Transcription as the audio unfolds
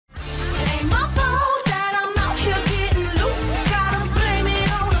my fault that I'm out here getting loose. Gotta blame it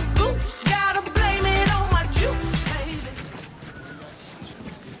on the goose. Gotta blame it on my juice,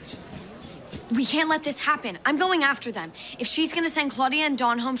 baby. We can't let this happen. I'm going after them. If she's gonna send Claudia and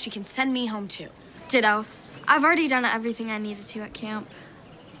Dawn home, she can send me home too. Ditto. I've already done everything I needed to at camp.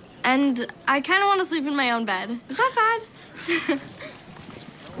 And I kind of want to sleep in my own bed. Is that bad?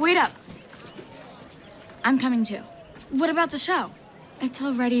 Wait up. I'm coming too. What about the show? It's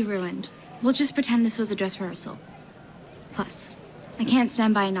already ruined. We'll just pretend this was a dress rehearsal. Plus, I can't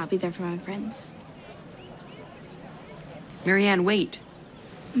stand by and not be there for my friends. Marianne, wait.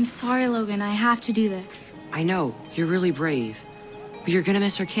 I'm sorry, Logan. I have to do this. I know, you're really brave. But you're gonna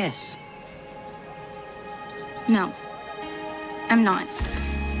miss her kiss. No, I'm not.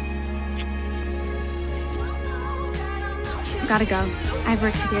 Gotta go. I have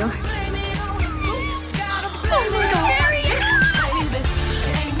work to do. Oh my God.